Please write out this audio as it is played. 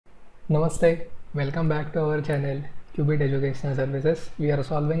Namaste, welcome back to our channel Qubit Educational Services. We are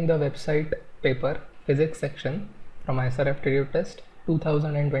solving the website paper physics section from IISER Aptitude Test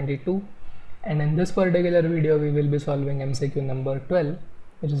 2022, and in this particular video we will be solving MCQ number 12,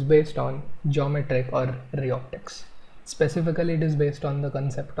 which is based on geometric or ray optics. Specifically, it is based on the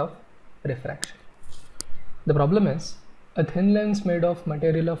concept of refraction. The problem is a thin lens made of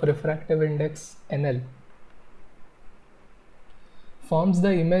material of refractive index NL forms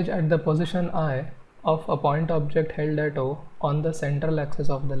the image at the position I of a point object held at O on the central axis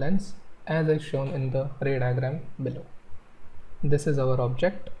of the lens, as is shown in the ray diagram below. This is our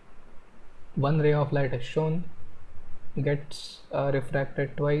object. One ray of light is shown, gets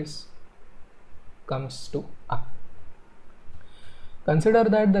refracted twice, comes to up. Consider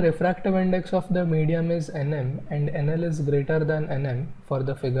that the refractive index of the medium is Nm and NL is greater than Nm for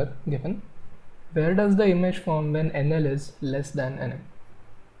the figure given. Where does the image form when NL is less than Nm?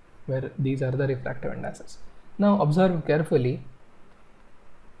 Where these are the refractive indices. Now observe carefully.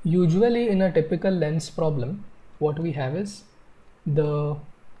 Usually in a typical lens problem, what we have is the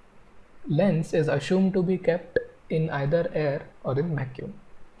lens is assumed to be kept in either air or in vacuum.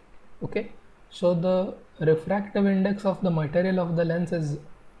 Okay, so the refractive index of the material of the lens is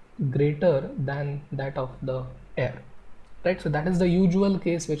greater than that of the air, right? So that is the usual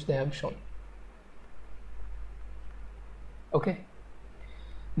case which they have shown. Okay,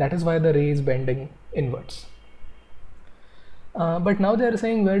 that is why the ray is bending inwards. But now they are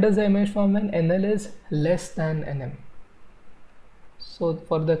saying, where does the image form when NL is less than Nm? So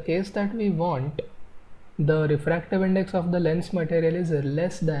for the case that we want, the refractive index of the lens material is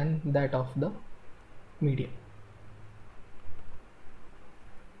less than that of the medium.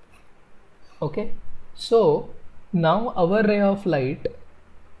 Okay, so now our ray of light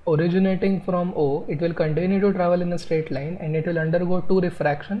originating from O, it will continue to travel in a straight line and it will undergo two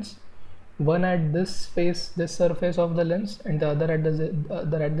refractions, one at this surface of the lens and the other at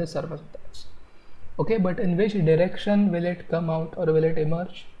this surface of the lens. Okay, but in which direction will it come out or will it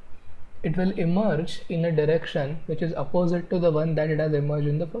emerge? It will emerge in a direction which is opposite to the one that it has emerged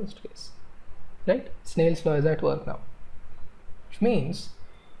in the first case, right? Snell's law is at work now, which means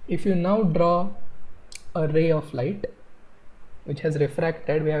if you now draw a ray of light which has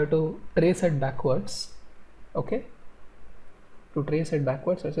refracted, we have to trace it backwards. Okay, to trace it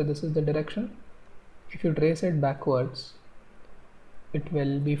backwards, so this is the direction. If you trace it backwards, it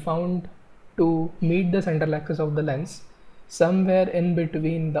will be found to meet the central axis of the lens somewhere in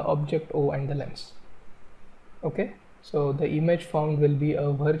between the object O and the lens. Okay, so the image found will be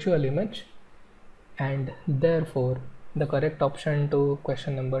a virtual image, and therefore the correct option to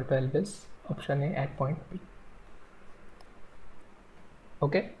question number 12 is option A at point B.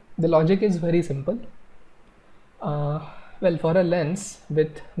 Okay, the logic is very simple. Well, for a lens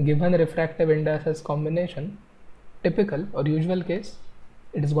with given refractive indices combination, typical or usual case,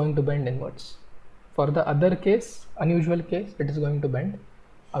 it is going to bend inwards. For the other case, unusual case, it is going to bend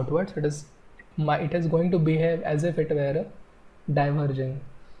outwards. It is going to behave as if it were a diverging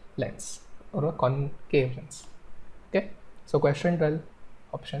lens or a concave lens. Okay, so question 12,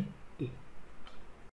 option